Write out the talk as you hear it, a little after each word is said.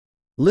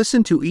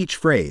Listen to each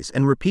phrase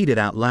and repeat it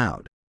out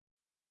loud.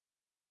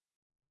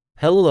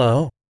 Hello.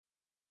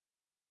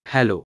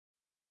 Hello,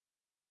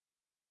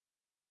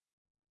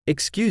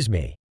 Excuse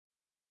me.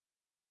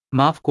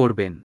 মাফ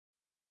করবেন,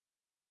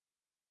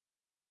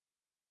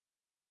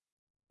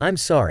 I'm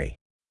sorry.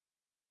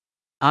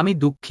 আমি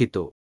দুঃখিত,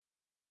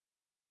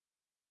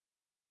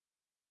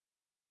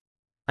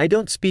 I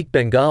don't speak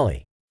Bengali.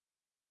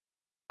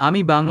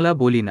 আমি বাংলা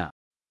বলি না,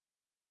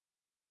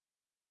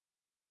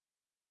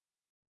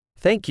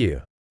 Thank you.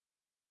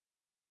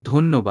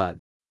 ধন্যবাদ,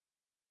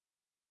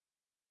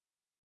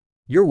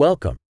 You're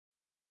welcome.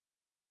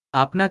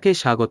 আপনাকে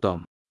স্বাগতম,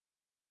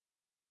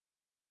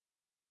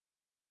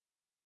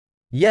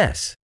 Yes.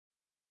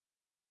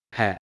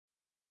 হ্যাঁ,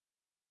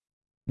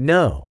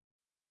 No.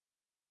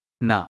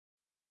 না,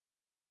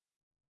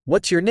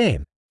 What's your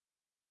name?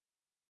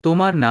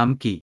 তোমার নাম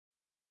কি?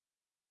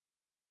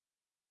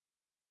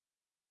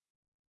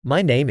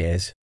 My name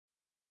is.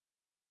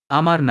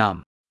 আমার নাম,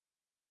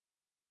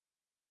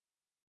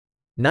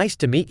 Nice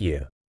to meet you.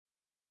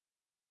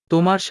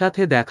 তোমার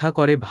সাথে দেখা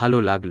করে ভালো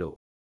লাগলো,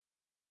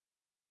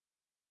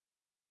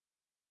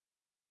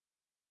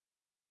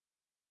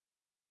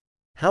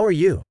 How are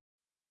you?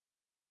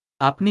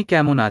 আপনি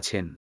কেমন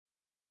আছেন?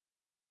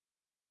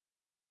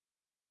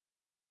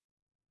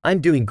 I'm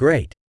doing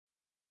great.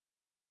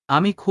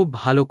 আমি খুব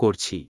ভালো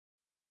করছি,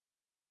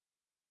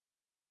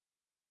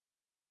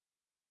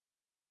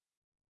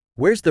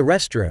 Where's the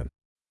restroom?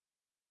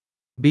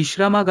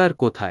 বিশ্রামাগার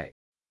কোথায়?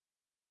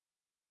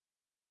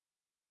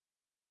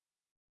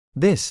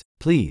 This,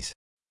 please.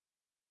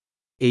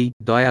 এই,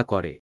 দয়া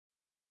করে,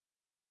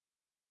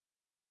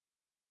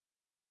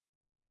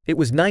 It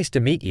was nice to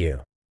meet you.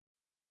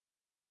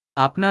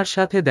 আপনার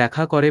সাথে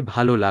দেখা করে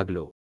ভালো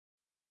লাগলো,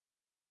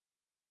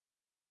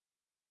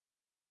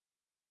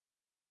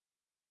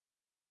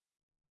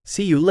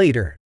 See you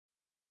later.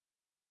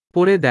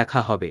 পরে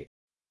দেখা হবে,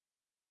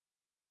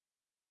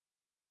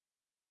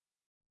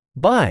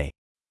 Bye.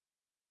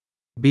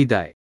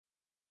 বিদায়।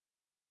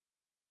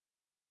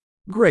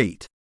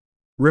 Great.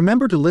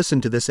 Remember to listen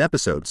to this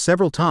episode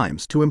several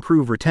times to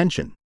improve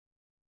retention.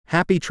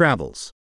 Happy travels.